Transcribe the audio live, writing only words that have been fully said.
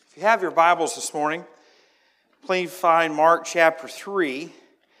If you have your Bibles this morning, please find Mark chapter 3.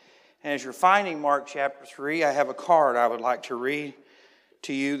 And as you're finding Mark chapter 3, I have a card I would like to read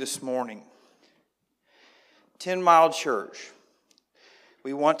to you this morning. 10 Mile Church.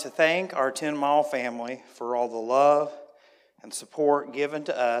 We want to thank our 10 Mile family for all the love and support given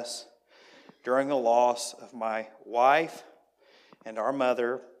to us during the loss of my wife and our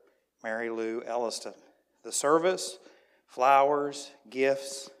mother, Mary Lou Elliston. The service, flowers,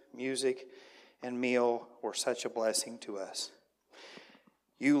 gifts, music, and meal were such a blessing to us.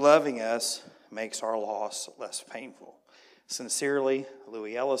 You loving us makes our loss less painful. Sincerely,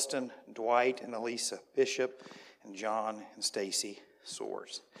 Louis Elliston, Dwight and Elisa Bishop, and John and Stacy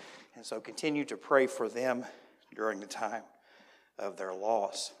Soares. And so continue to pray for them during the time of their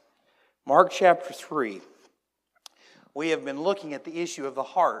loss. Mark chapter 3. We have been looking at the issue of the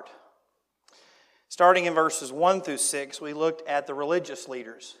heart. Starting in verses 1 through 6, we looked at the religious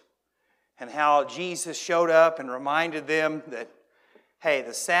leaders and how Jesus showed up and reminded them that, hey,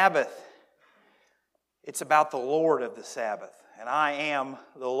 the Sabbath, it's about the Lord of the Sabbath, and I am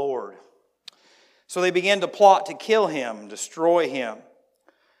the Lord. So they began to plot to kill him, destroy him.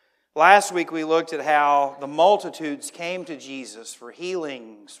 Last week we looked at how the multitudes came to Jesus for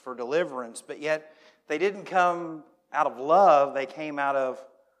healings, for deliverance, but yet they didn't come out of love, they came out of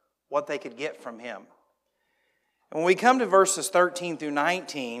what they could get from him. And when we come to verses 13 through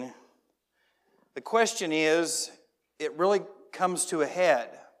 19, the question is, it really comes to a head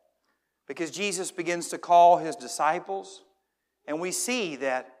because Jesus begins to call his disciples, and we see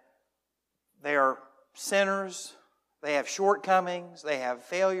that they are sinners, they have shortcomings, they have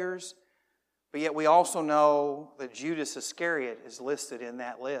failures, but yet we also know that Judas Iscariot is listed in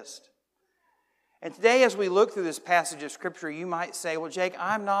that list. And today, as we look through this passage of Scripture, you might say, well, Jake,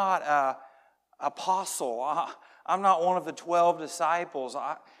 I'm not an apostle. I'm not one of the 12 disciples.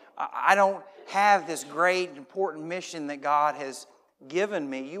 I don't have this great, important mission that God has given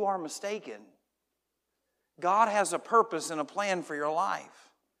me. You are mistaken. God has a purpose and a plan for your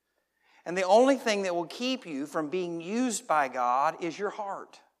life. And the only thing that will keep you from being used by God is your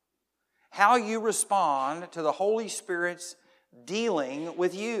heart. How you respond to the Holy Spirit's dealing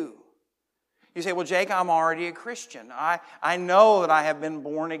with you. You say, well, Jake, I'm already a Christian. I know that I have been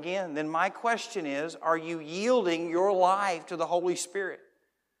born again. Then my question is, are you yielding your life to the Holy Spirit?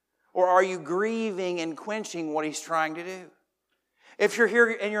 Or are you grieving and quenching what He's trying to do? If you're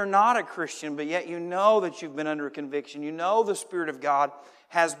here and you're not a Christian, but yet you know that you've been under conviction, you know the Spirit of God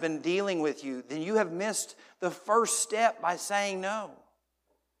has been dealing with you, then you have missed the first step by saying no.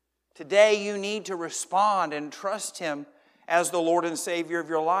 Today you need to respond and trust Him as the Lord and Savior of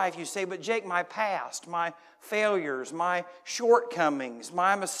your life. You say, but Jake, my past, my failures, my shortcomings,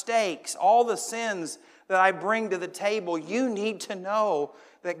 my mistakes, all the sins that I bring to the table, you need to know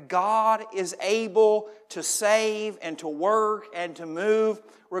that God is able to save and to work and to move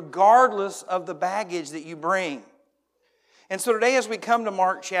regardless of the baggage that you bring. And so today as we come to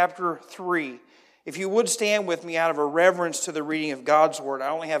Mark chapter 3, if you would stand with me out of a reverence to the reading of God's Word, I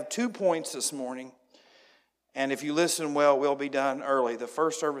only have 2 points this morning. And if you listen well, we'll be done early. The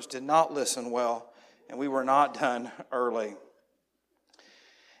first service did not listen well, and we were not done early.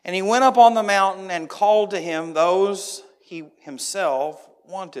 And he went up on the mountain and called to him those he himself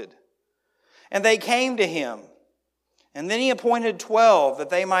wanted. And they came to him. And then he appointed 12 that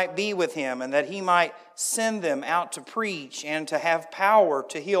they might be with him, and that he might send them out to preach and to have power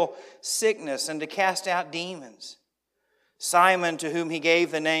to heal sickness and to cast out demons. Simon, to whom he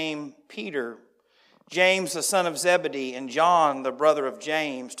gave the name Peter, James the son of Zebedee, and John the brother of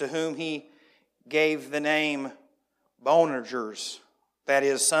James, to whom he gave the name Boanerges, that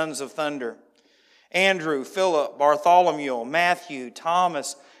is, sons of thunder. Andrew, Philip, Bartholomew, Matthew,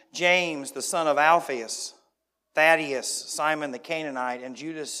 Thomas, James the son of Alphaeus, Thaddeus, Simon the Canaanite, and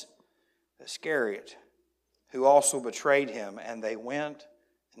Judas Iscariot, who also betrayed him. And they went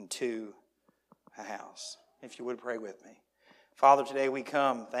into a house. If you would pray with me. Father, today we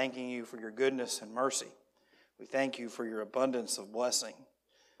come thanking you for your goodness and mercy. We thank you for your abundance of blessing.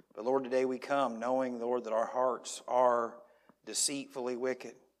 But Lord, today we come knowing, Lord, that our hearts are deceitfully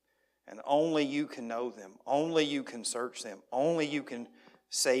wicked. And only you can know them. Only you can search them. Only you can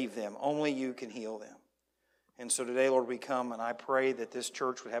save them. Only you can heal them. And so today, Lord, we come and I pray that this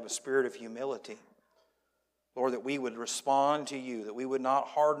church would have a spirit of humility. Lord, that we would respond to you, that we would not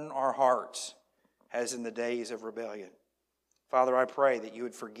harden our hearts as in the days of rebellion. Father, I pray that you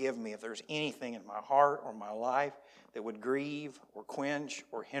would forgive me if there's anything in my heart or my life that would grieve or quench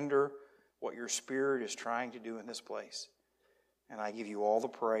or hinder what your Spirit is trying to do in this place. And I give you all the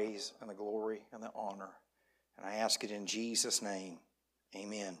praise and the glory and the honor. And I ask it in Jesus' name.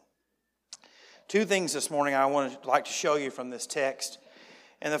 Amen. Two things this morning I would like to show you from this text.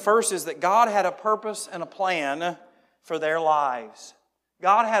 And the first is that God had a purpose and a plan for their lives.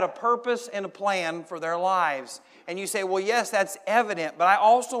 God had a purpose and a plan for their lives. And you say, well, yes, that's evident, but I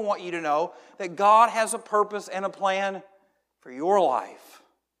also want you to know that God has a purpose and a plan for your life,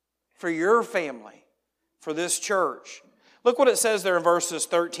 for your family, for this church. Look what it says there in verses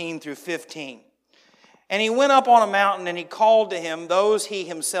 13 through 15. And he went up on a mountain and he called to him those he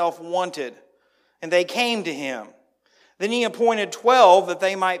himself wanted, and they came to him. Then he appointed 12 that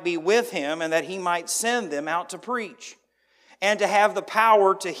they might be with him and that he might send them out to preach and to have the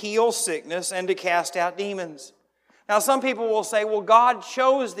power to heal sickness and to cast out demons. Now some people will say, well, God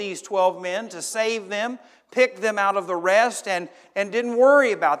chose these 12 men to save them, pick them out of the rest, and didn't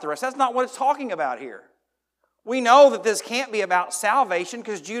worry about the rest. That's not what it's talking about here. We know that this can't be about salvation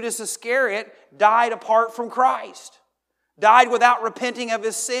because Judas Iscariot died apart from Christ, died without repenting of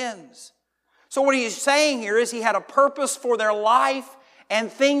his sins. So what he's saying here is he had a purpose for their life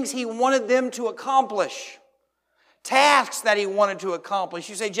and things he wanted them to accomplish. Tasks that he wanted to accomplish.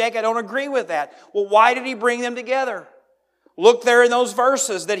 You say, Jake, I don't agree with that. Well, why did he bring them together? Look there in those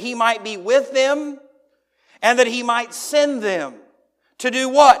verses, that he might be with them and that he might send them. To do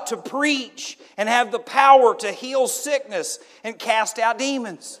what? To preach and have the power to heal sickness and cast out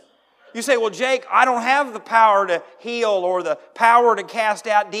demons. You say, well, Jake, I don't have the power to heal or the power to cast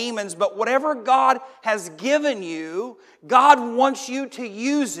out demons, but whatever God has given you, God wants you to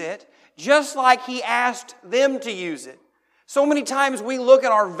use it just like He asked them to use it. So many times we look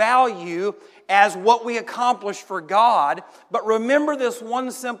at our value as what we accomplish for God, but remember this one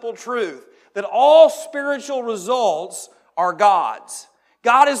simple truth, that all spiritual results are God's.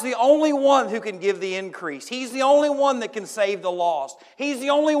 God is the only one who can give the increase. He's the only one that can save the lost. He's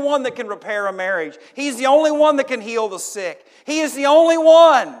the only one that can repair a marriage. He's the only one that can heal the sick. He is the only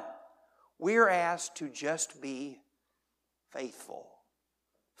one. We're asked to just be faithful.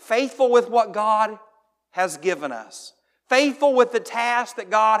 Faithful with what God has given us. Faithful with the task that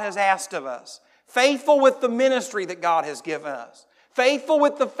God has asked of us. Faithful with the ministry that God has given us. Faithful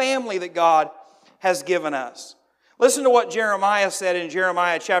with the family that God has given us. Listen to what Jeremiah said in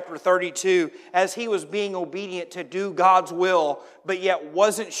Jeremiah chapter 32 as he was being obedient to do God's will, but yet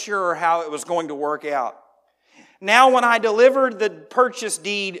wasn't sure how it was going to work out. Now when I delivered the purchase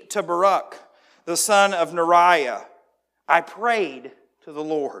deed to Baruch, the son of Neriah, I prayed to the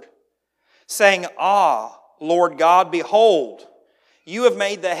Lord, saying, Ah, Lord God, behold, you have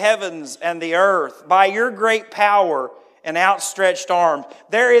made the heavens and the earth by your great power and outstretched arm.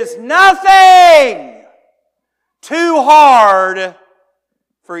 There is nothing too hard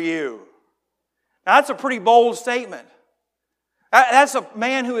for you. Now that's a pretty bold statement. That's a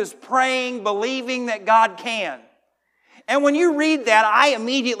man who is praying, believing that God can. And when you read that, I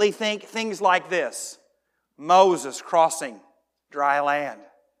immediately think things like this. Moses crossing dry land.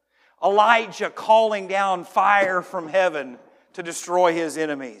 Elijah calling down fire from heaven to destroy his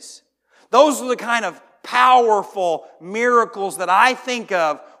enemies. Those are the kind of powerful miracles that I think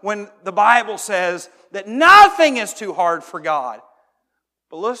of when the Bible says that nothing is too hard for God.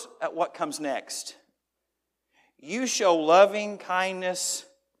 But look at what comes next. You show loving kindness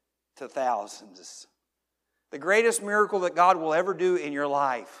to thousands. The greatest miracle that God will ever do in your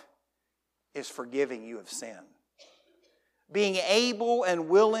life is forgiving you of sin. Being able and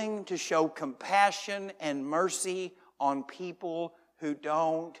willing to show compassion and mercy on people who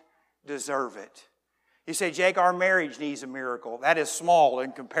don't deserve it. You say, Jake, our marriage needs a miracle. That is small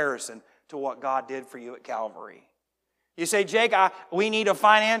in comparison to what God did for you at Calvary. You say, Jake, we need a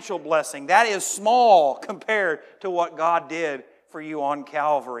financial blessing. That is small compared to what God did for you on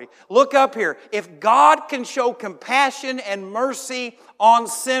Calvary. Look up here. If God can show compassion and mercy on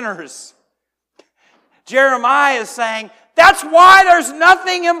sinners, Jeremiah is saying, that's why there's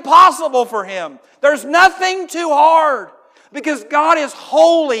nothing impossible for Him. There's nothing too hard. Because God is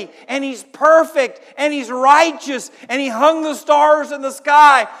holy and He's perfect and He's righteous and He hung the stars in the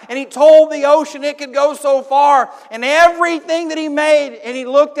sky and He told the ocean it could go so far and everything that He made, and He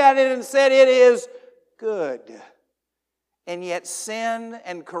looked at it and said it is good. And yet sin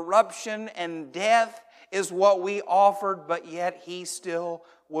and corruption and death is what we offered, but yet He still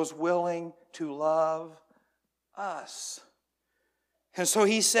was willing to love us. And so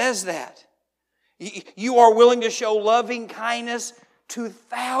He says that. You are willing to show loving kindness to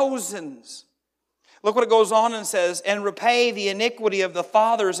thousands. Look what it goes on and says, and repay the iniquity of the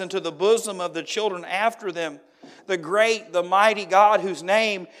fathers into the bosom of the children after them. The great, the mighty God whose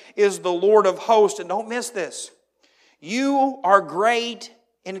name is the Lord of hosts. And don't miss this. You are great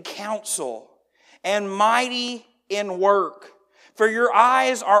in counsel and mighty in work. For your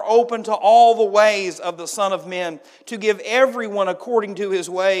eyes are open to all the ways of the Son of Man, to give everyone according to his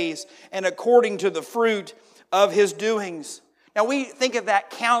ways and according to the fruit of his doings. Now we think of that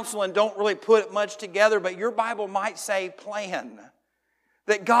counsel and don't really put it much together, but your Bible might say plan.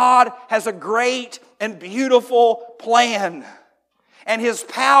 That God has a great and beautiful plan. And His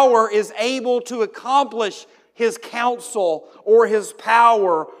power is able to accomplish His counsel or His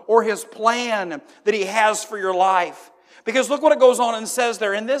power or His plan that He has for your life. Because look what it goes on and says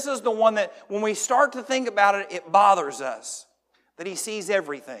there. And this is the one that when we start to think about it, it bothers us. That He sees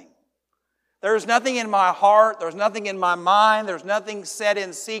everything. There's nothing in my heart, there's nothing in my mind, there's nothing said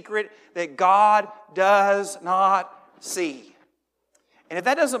in secret that God does not see. And if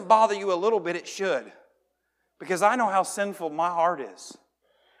that doesn't bother you a little bit, it should. Because I know how sinful my heart is.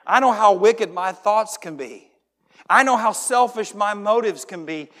 I know how wicked my thoughts can be. I know how selfish my motives can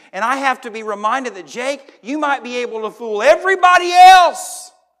be. And I have to be reminded that, Jake, you might be able to fool everybody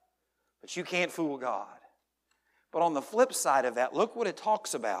else, but you can't fool God. But on the flip side of that, look what it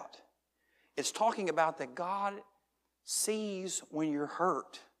talks about. It's talking about that God sees when you're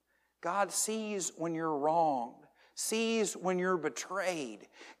hurt. God sees when you're wronged. Sees when you're betrayed.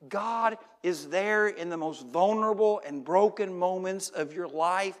 God is there in the most vulnerable and broken moments of your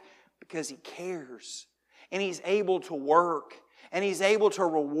life because He cares. And He's able to work. And He's able to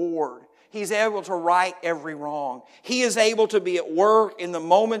reward. He's able to right every wrong. He is able to be at work in the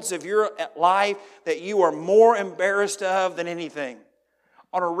moments of your life that you are more embarrassed of than anything.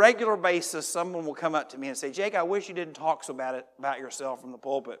 On a regular basis, someone will come up to me and say, Jake, I wish you didn't talk so about yourself from the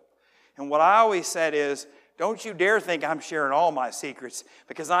pulpit. And what I always said is, don't you dare think I'm sharing all my secrets,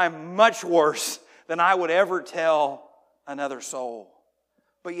 because I'm much worse than I would ever tell another soul.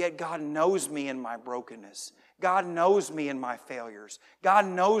 But yet God knows me in my brokenness. God knows me in my failures. God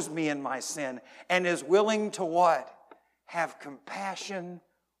knows me in my sin and is willing to what? Have compassion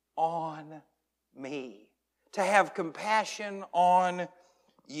on me. To have compassion on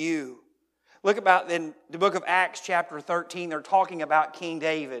you. Look about in the book of Acts chapter 13, they're talking about King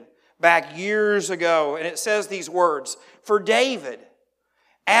David back years ago. And it says these words, for David,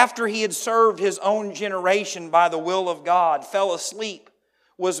 after he had served his own generation by the will of God, fell asleep,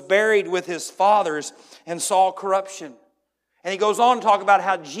 was buried with his fathers, and saw corruption. And he goes on to talk about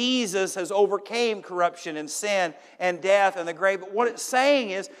how Jesus has overcame corruption and sin and death and the grave. But what it's saying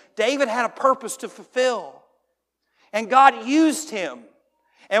is David had a purpose to fulfill. And God used him.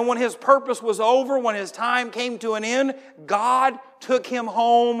 And when his purpose was over, when his time came to an end, God took him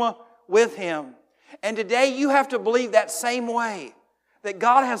home with Him. And today you have to believe that same way. That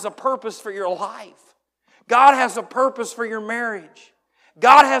God has a purpose for your life. God has a purpose for your marriage.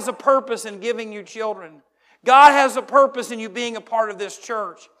 God has a purpose in giving you children. God has a purpose in you being a part of this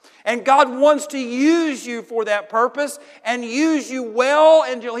church. And God wants to use you for that purpose and use you well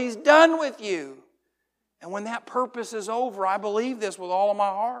until He's done with you. And when that purpose is over, I believe this with all of my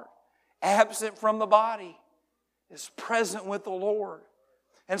heart. Absent from the body is present with the Lord.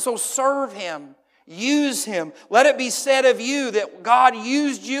 And so serve Him. Use Him. Let it be said of you that God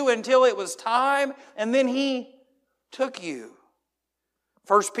used you until it was time and then He took you.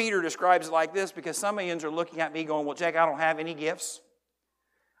 1 Peter describes it like this, because some of you are looking at me going, well, Jake, I don't have any gifts.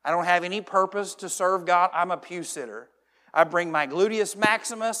 I don't have any purpose to serve God. I'm a pew sitter. I bring my gluteus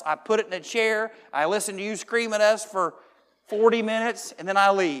maximus, I put it in a chair, I listen to you scream at us for 40 minutes, and then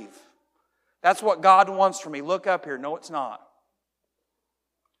I leave. That's what God wants from me. Look up here. No, it's not.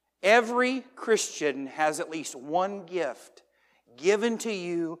 Every Christian has at least one gift given to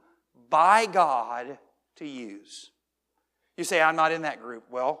you by God to use. You say, I'm not in that group.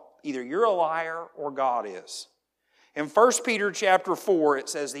 Well, either you're a liar or God is. In 1 Peter chapter 4, it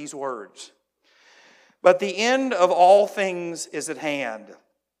says these words, but the end of all things is at hand.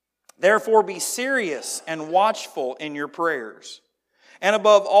 Therefore be serious and watchful in your prayers. And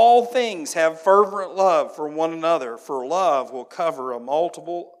above all things have fervent love for one another, for love will cover a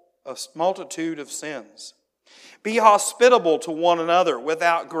multitude of sins. Be hospitable to one another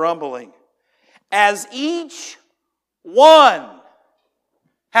without grumbling, as each one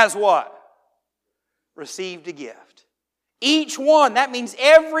has what? Received a gift. Each one, that means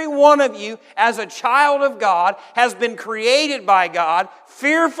every one of you as a child of God has been created by God,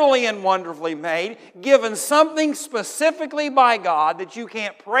 fearfully and wonderfully made, given something specifically by God that you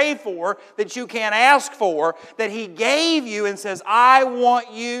can't pray for, that you can't ask for, that He gave you and says, I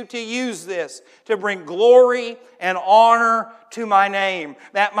want you to use this to bring glory and honor to my name.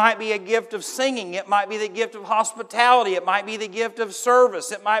 That might be a gift of singing. It might be the gift of hospitality. It might be the gift of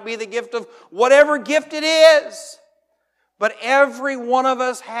service. It might be the gift of whatever gift it is. But every one of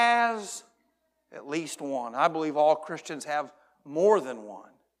us has at least one. I believe all Christians have more than one.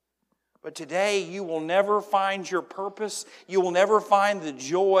 But today you will never find your purpose. You will never find the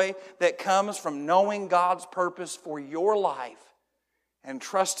joy that comes from knowing God's purpose for your life and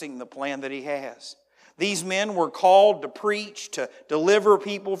trusting the plan that He has. These men were called to preach, to deliver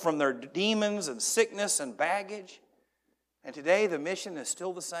people from their demons and sickness and baggage. And today the mission is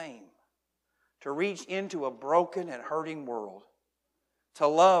still the same. To reach into a broken and hurting world. To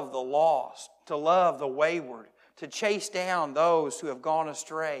love the lost. To love the wayward. To chase down those who have gone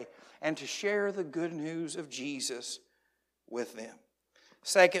astray. And to share the good news of Jesus with them.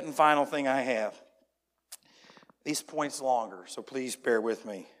 Second and final thing I have. These points longer, so please bear with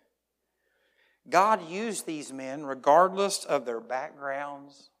me. God used these men regardless of their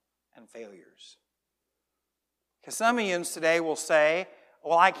backgrounds and failures. Because some of you today will say,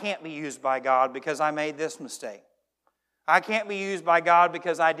 well, I can't be used by God because I made this mistake. I can't be used by God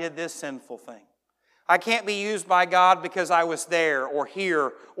because I did this sinful thing. I can't be used by God because I was there or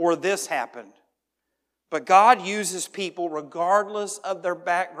here or this happened. But God uses people regardless of their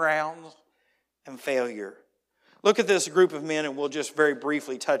backgrounds and failure. Look at this group of men and we'll just very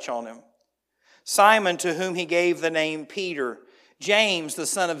briefly touch on them. Simon, to whom He gave the name Peter, James, the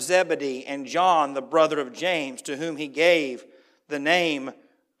son of Zebedee, and John, the brother of James, to whom He gave the name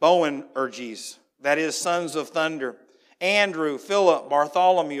Boanerges, that is, sons of thunder. Andrew, Philip,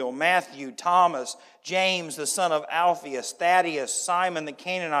 Bartholomew, Matthew, Thomas, James, the son of Alphaeus, Thaddeus, Simon the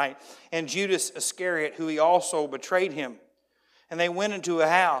Canaanite, and Judas Iscariot, who He also betrayed Him. And they went into a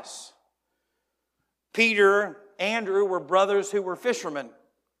house. Peter, Andrew were brothers who were fishermen.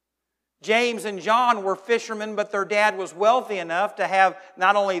 James and John were fishermen, but their dad was wealthy enough to have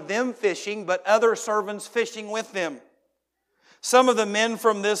not only them fishing, but other servants fishing with them. Some of the men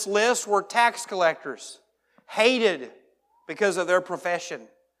from this list were tax collectors, hated because of their profession.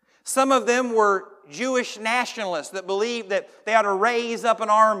 Some of them were Jewish nationalists that believed that they ought to raise up an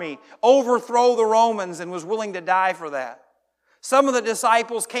army, overthrow the Romans, and was willing to die for that. Some of the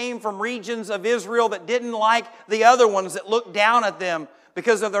disciples came from regions of Israel that didn't like the other ones, that looked down at them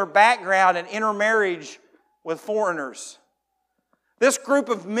because of their background and intermarriage with foreigners. This group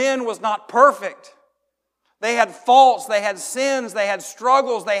of men was not perfect. They had faults, they had sins, they had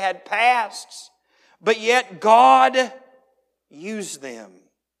struggles, they had pasts. But yet God used them.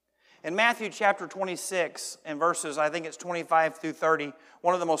 In Matthew chapter 26 and verses, I think it's 25 through 30,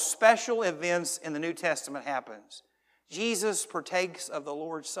 one of the most special events in the New Testament happens. Jesus partakes of the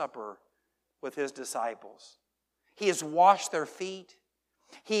Lord's Supper with His disciples. He has washed their feet.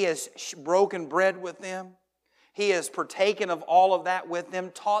 He has broken bread with them. He has partaken of all of that with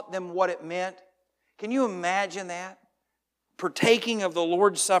them, taught them what it meant. Can you imagine that? Partaking of the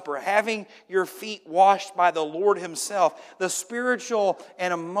Lord's Supper, having your feet washed by the Lord Himself, the spiritual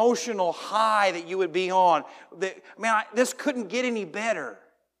and emotional high that you would be on. This couldn't get any better.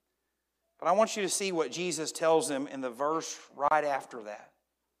 But I want you to see what Jesus tells them in the verse right after that.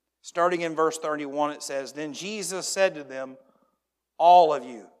 Starting in verse 31, it says, "Then Jesus said to them, all of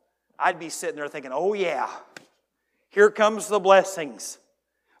you." I'd be sitting there thinking, oh yeah, here comes the blessings.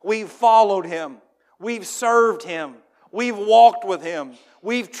 We've followed Him. We've served Him. We've walked with Him.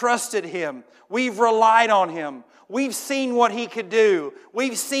 We've trusted Him. We've relied on Him. We've seen what He could do.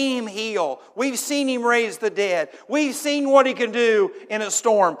 We've seen Him heal. We've seen Him raise the dead. We've seen what He can do in a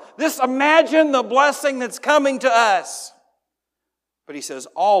storm. Imagine the blessing that's coming to us. But He says,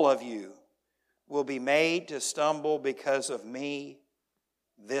 all of you will be made to stumble because of me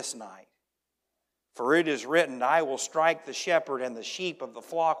this night. For it is written, I will strike the shepherd, and the sheep of the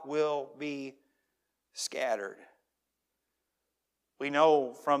flock will be scattered. We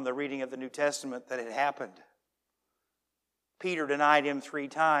know from the reading of the New Testament that it happened. Peter denied Him 3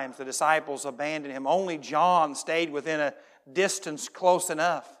 times. The disciples abandoned Him. Only John stayed within a distance close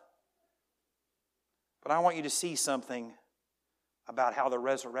enough. But I want you to see something about how the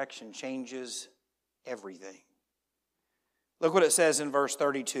resurrection changes everything. Look what it says in verse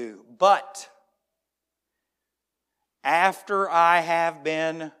 32. But after I have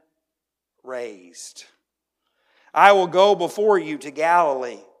been raised, I will go before you to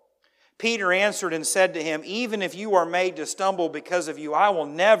Galilee. Peter answered and said to Him, even if you are made to stumble because of you, I will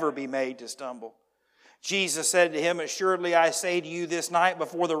never be made to stumble. Jesus said to him, assuredly I say to you, this night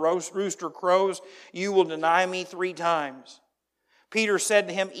before the rooster crows, you will deny me 3 times. Peter said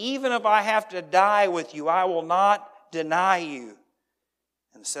to him, even if I have to die with you, I will not deny you.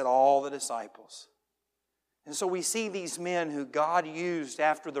 And said all the disciples. And so we see these men who God used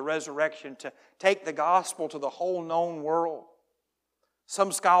after the resurrection to take the gospel to the whole known world.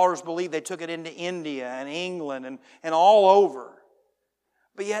 Some scholars believe they took it into India and England and all over.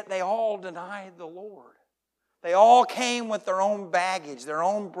 But yet they all denied the Lord. They all came with their own baggage, their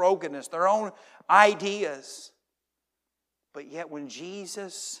own brokenness, their own ideas. But yet when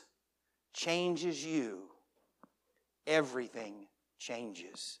Jesus changes you, everything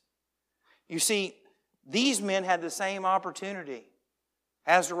changes. You see, these men had the same opportunity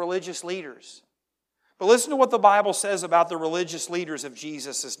as the religious leaders. But listen to what the Bible says about the religious leaders of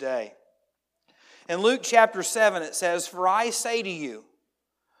Jesus' day. In Luke chapter 7 it says, "For I say to you,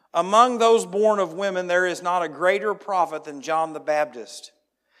 among those born of women there is not a greater prophet than John the Baptist.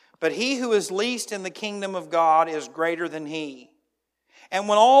 But he who is least in the kingdom of God is greater than he. And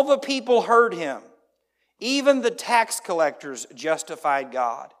when all the people heard him, even the tax collectors justified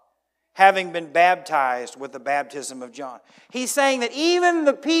God, having been baptized with the baptism of John." He's saying that even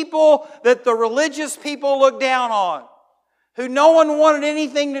the people that the religious people looked down on, who no one wanted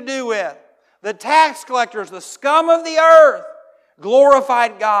anything to do with, the tax collectors, the scum of the earth,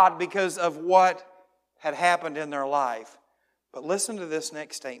 glorified God because of what had happened in their life. But listen to this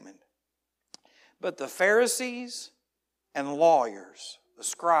next statement. "But the Pharisees and lawyers, the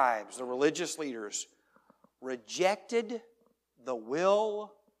scribes, the religious leaders, rejected the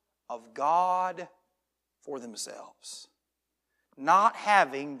will of God for themselves, not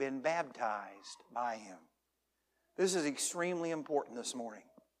having been baptized by Him." This is extremely important this morning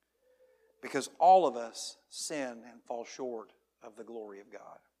because all of us sin and fall short of the glory of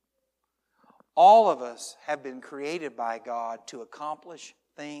God. All of us have been created by God to accomplish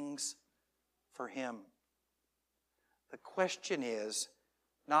things for Him. The question is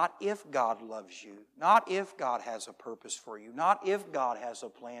not if God loves you, not if God has a purpose for you, not if God has a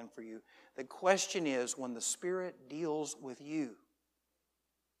plan for you. The question is, when the Spirit deals with you,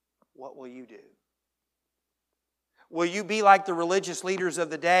 what will you do? Will you be like the religious leaders of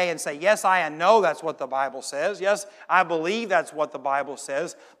the day and say, "Yes, I know that's what the Bible says. Yes, I believe that's what the Bible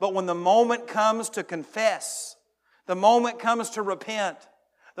says." But when the moment comes to confess, the moment comes to repent,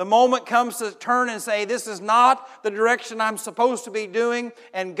 the moment comes to turn and say, "This is not the direction I'm supposed to be doing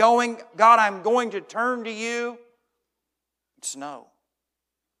and going, God, I'm going to turn to you," it's no.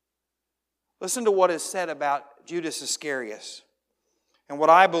 Listen to what is said about Judas Iscariot and what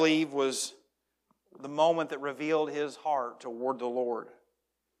I believe was the moment that revealed his heart toward the Lord.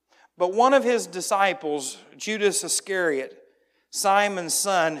 "But one of his disciples, Judas Iscariot, Simon's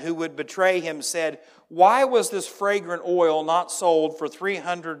son, who would betray him, said, 'Why was this fragrant oil not sold for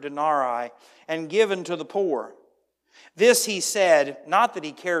 300 denarii and given to the poor?' This he said, not that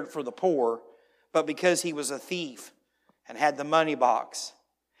he cared for the poor, but because he was a thief and had the money box.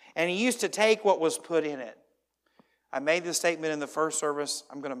 And he used to take what was put in it." I made this statement in the first service.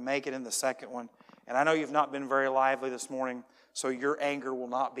 I'm going to make it in the second one. And I know you've not been very lively this morning, so your anger will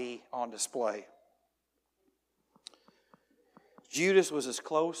not be on display. Judas was as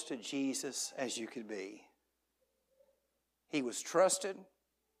close to Jesus as you could be. He was trusted,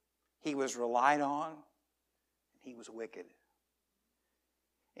 he was relied on, he was wicked.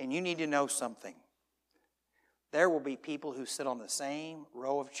 And you need to know something. There will be people who sit on the same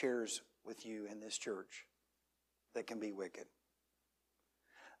row of chairs with you in this church that can be wicked.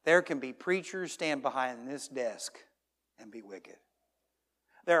 There can be preachers stand behind this desk and be wicked.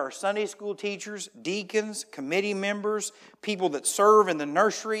 There are Sunday school teachers, deacons, committee members, people that serve in the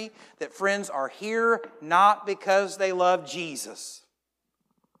nursery, that friends are here not because they love Jesus,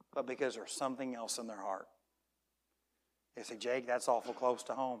 but because there's something else in their heart. They say, "Jake, that's awful close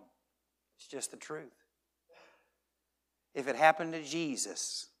to home." It's just the truth. If it happened to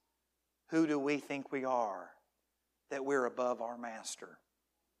Jesus, who do we think we are that we're above our Master?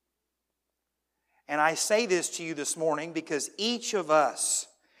 And I say this to you this morning because each of us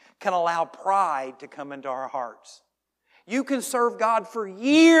can allow pride to come into our hearts. You can serve God for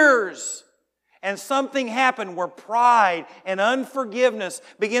years and something happened where pride and unforgiveness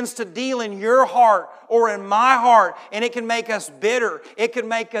begins to deal in your heart or in my heart, and it can make us bitter. It can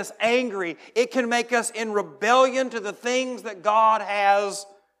make us angry. It can make us in rebellion to the things that God has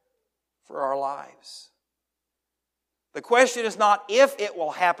for our lives. The question is not if it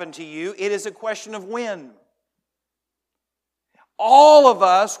will happen to you, it is a question of when. All of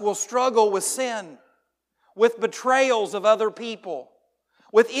us will struggle with sin, with betrayals of other people,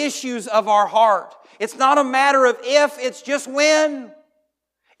 with issues of our heart. It's not a matter of if, it's just when.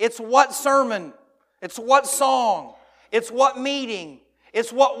 It's what sermon, it's what song, it's what meeting,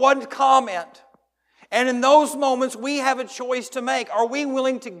 it's what one comment. And in those moments, we have a choice to make. Are we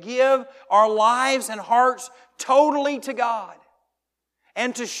willing to give our lives and hearts totally to God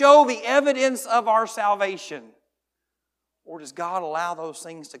and to show the evidence of our salvation? Or does God allow those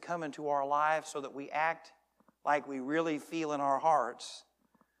things to come into our lives so that we act like we really feel in our hearts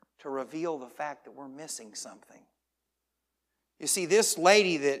to reveal the fact that we're missing something. You see, this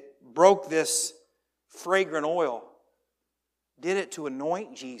lady that broke this fragrant oil did it to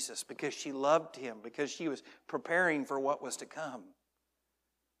anoint Jesus because she loved Him, because she was preparing for what was to come.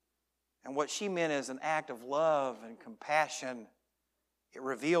 And what she meant as an act of love and compassion, it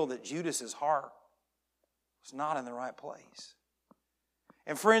revealed that Judas's heart was not in the right place.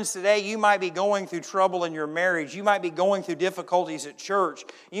 And friends, today you might be going through trouble in your marriage. You might be going through difficulties at church.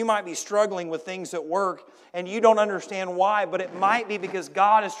 You might be struggling with things at work, and you don't understand why, but it might be because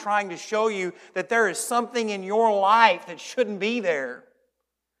God is trying to show you that there is something in your life that shouldn't be there.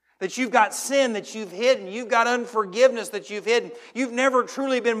 That you've got sin that you've hidden. You've got unforgiveness that you've hidden. You've never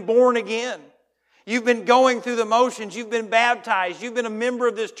truly been born again. You've been going through the motions. You've been baptized. You've been a member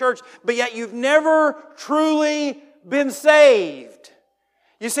of this church, but yet you've never truly been saved.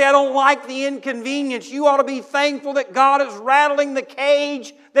 You say, I don't like the inconvenience. You ought to be thankful that God is rattling the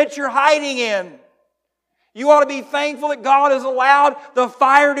cage that you're hiding in. You ought to be thankful that God has allowed the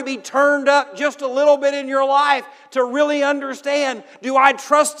fire to be turned up just a little bit in your life to really understand, do I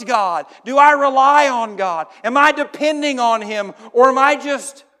trust God? Do I rely on God? Am I depending on Him? Or am I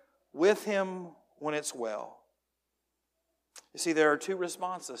just with Him when it's well? You see, there are two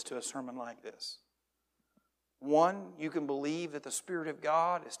responses to a sermon like this. One, you can believe that the Spirit of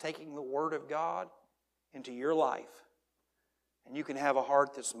God is taking the Word of God into your life. And you can have a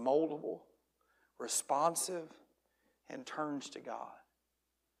heart that's moldable, responsive, and turns to God.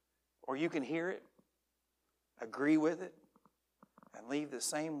 Or you can hear it, agree with it, and leave the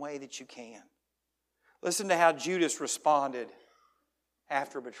same way that you can. Listen to how Judas responded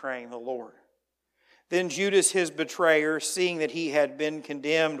after betraying the Lord. Then Judas, his betrayer, seeing that he had been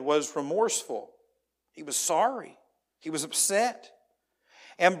condemned, was remorseful. He was sorry. He was upset.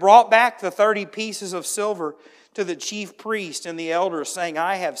 And brought back the 30 pieces of silver to the chief priest and the elders, saying,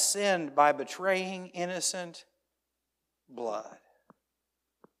 I have sinned by betraying innocent blood.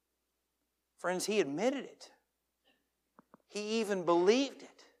 Friends, he admitted it. He even believed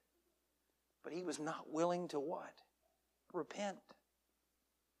it. But he was not willing to what? Repent.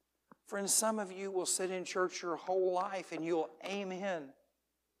 Friends, some of you will sit in church your whole life and you'll amen.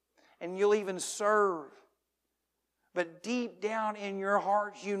 And you'll even serve. But deep down in your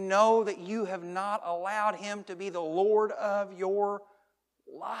heart, you know that you have not allowed Him to be the Lord of your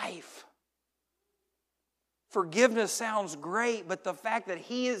life. Forgiveness sounds great, but the fact that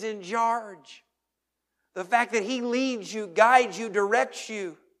He is in charge, the fact that He leads you, guides you, directs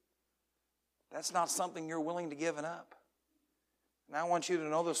you, that's not something you're willing to give up. And I want you to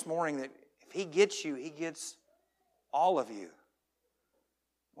know this morning that if He gets you, He gets all of you.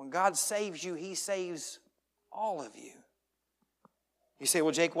 When God saves you, He saves all of you. You say,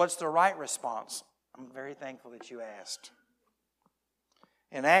 well, Jake, what's the right response? I'm very thankful that you asked.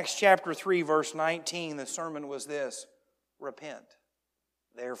 In Acts chapter 3, verse 19, the sermon was this: repent,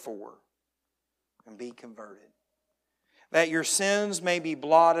 therefore, and be converted, that your sins may be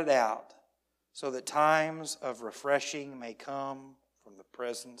blotted out, so that times of refreshing may come from the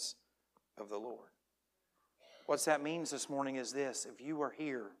presence of the Lord. What that means this morning is this: if you are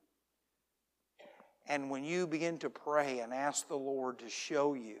here, and when you begin to pray and ask the Lord to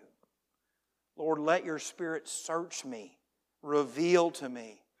show you, Lord, let your Spirit search me, reveal to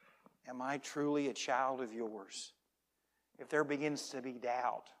me, am I truly a child of yours? If there begins to be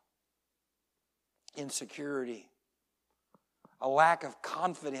doubt, insecurity, a lack of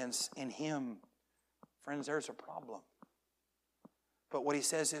confidence in Him, friends, there's a problem. But what He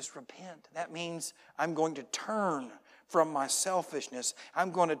says is repent. That means I'm going to turn from my selfishness.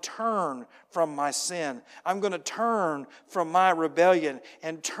 I'm going to turn from my sin. I'm going to turn from my rebellion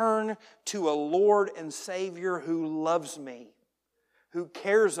and turn to a Lord and Savior who loves me, who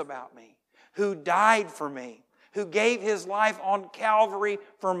cares about me, who died for me, who gave His life on Calvary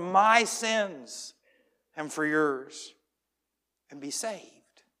for my sins and for yours, and be saved.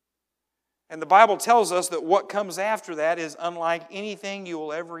 And the Bible tells us that what comes after that is unlike anything you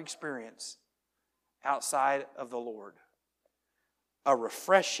will ever experience outside of the Lord. A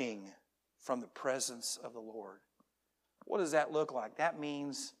refreshing from the presence of the Lord. What does that look like? That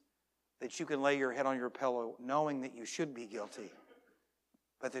means that you can lay your head on your pillow knowing that you should be guilty,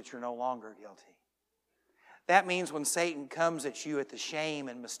 but that you're no longer guilty. That means when Satan comes at you at the shame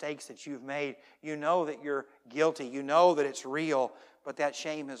and mistakes that you've made, you know that you're guilty. You know that it's real, but that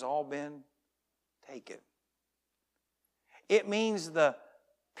shame has all been taken. It means the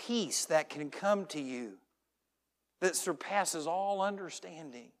peace that can come to you that surpasses all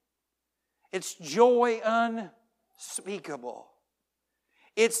understanding. It's joy unspeakable.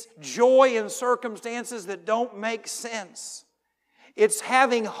 It's joy in circumstances that don't make sense. It's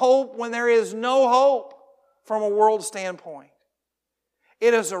having hope when there is no hope from a world standpoint.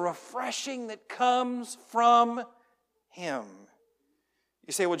 It is a refreshing that comes from Him.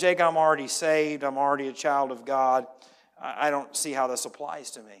 You say, well, Jake, I'm already saved. I'm already a child of God. I don't see how this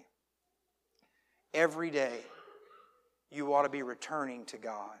applies to me. Every day, you ought to be returning to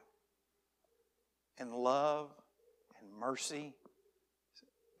God in love and mercy.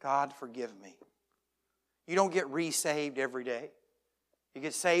 God, forgive me. You don't get re-saved every day. You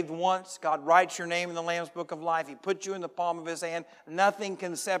get saved once. God writes your name in the Lamb's Book of Life. He puts you in the palm of His hand. Nothing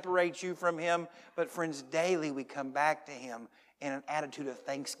can separate you from Him. But friends, daily we come back to Him in an attitude of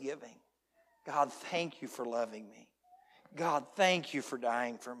thanksgiving. God, thank You for loving me. God, thank You for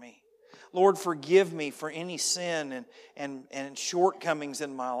dying for me. Lord, forgive me for any sin and shortcomings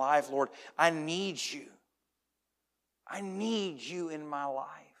in my life. Lord, I need You. I need You in my life.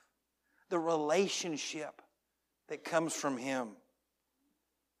 The relationship that comes from Him.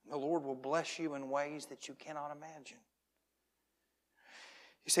 The Lord will bless you in ways that you cannot imagine.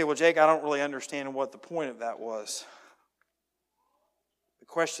 You say, well, Jake, I don't really understand what the point of that was. The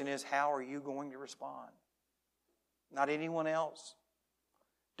question is, how are you going to respond? Not anyone else.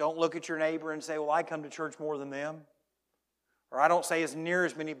 Don't look at your neighbor and say, well, I come to church more than them. Or I don't say as near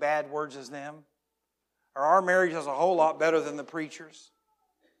as many bad words as them. Or our marriage is a whole lot better than the preacher's.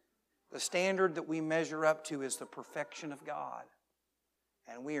 The standard that we measure up to is the perfection of God.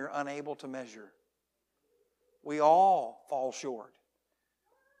 And we are unable to measure. We all fall short.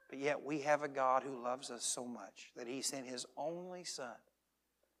 But yet we have a God who loves us so much that He sent His only Son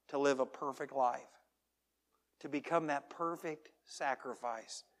to live a perfect life. To become that perfect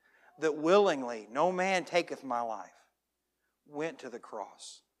sacrifice that willingly, no man taketh my life, went to the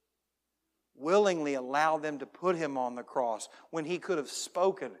cross. Willingly allowed them to put Him on the cross when He could have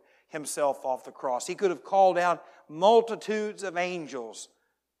spoken Himself off the cross. He could have called out multitudes of angels,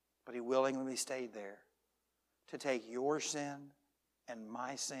 but He willingly stayed there to take your sin and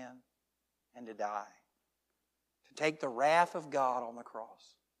my sin and to die. To take the wrath of God on the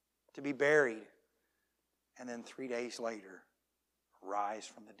cross, to be buried, and then 3 days later, rise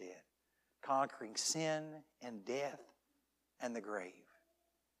from the dead, conquering sin and death and the grave.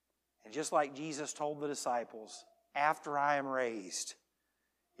 And just like Jesus told the disciples, after I am raised,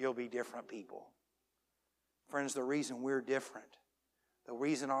 you'll be different people. Friends, the reason we're different, the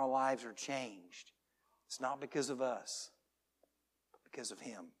reason our lives are changed, it's not because of us, but because of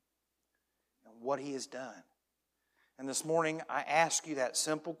Him and what He has done. And this morning, I ask you that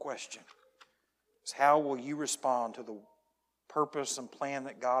simple question. Is how will you respond to the purpose and plan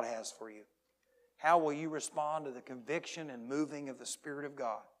that God has for you? How will you respond to the conviction and moving of the Spirit of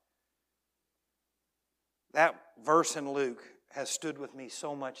God? That verse in Luke has stood with me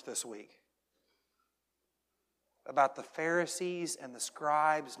so much this week. About the Pharisees and the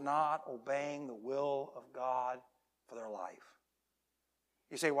scribes not obeying the will of God for their life.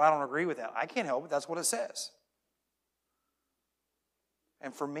 You say, well, I don't agree with that. I can't help it. That's what it says.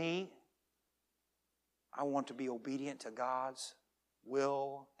 And for me, I want to be obedient to God's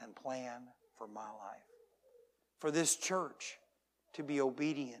will and plan for my life. For this church to be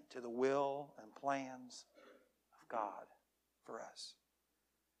obedient to the will and plans of God for us.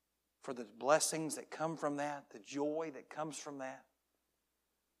 For the blessings that come from that, the joy that comes from that.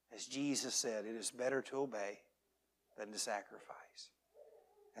 As Jesus said, it is better to obey than to sacrifice.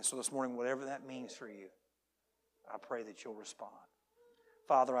 And so this morning, whatever that means for you, I pray that you'll respond.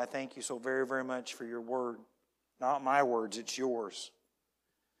 Father, I thank You so very, very much for Your word. Not my words, it's Yours.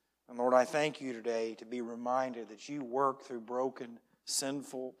 And Lord, I thank You today to be reminded that You work through broken,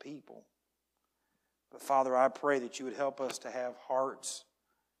 sinful people. But Father, I pray that You would help us to have hearts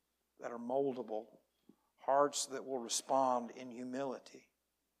that are moldable, hearts that will respond in humility.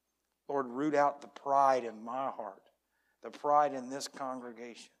 Lord, root out the pride in my heart, the pride in this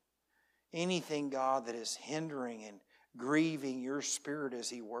congregation. Anything, God, that is hindering and grieving Your Spirit as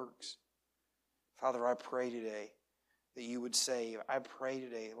He works. Father, I pray today that You would save. I pray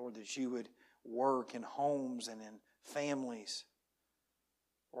today, Lord, that You would work in homes and in families.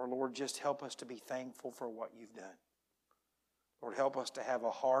 Or Lord, just help us to be thankful for what You've done. Lord, help us to have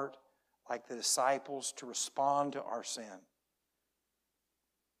a heart like the disciples to respond to our sin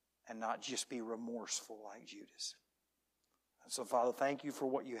and not just be remorseful like Judas. And so, Father, thank You for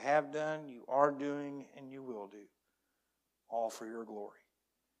what You have done, You are doing, and You will do. All for Your glory.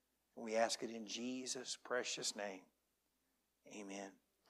 And we ask it in Jesus' precious name. Amen.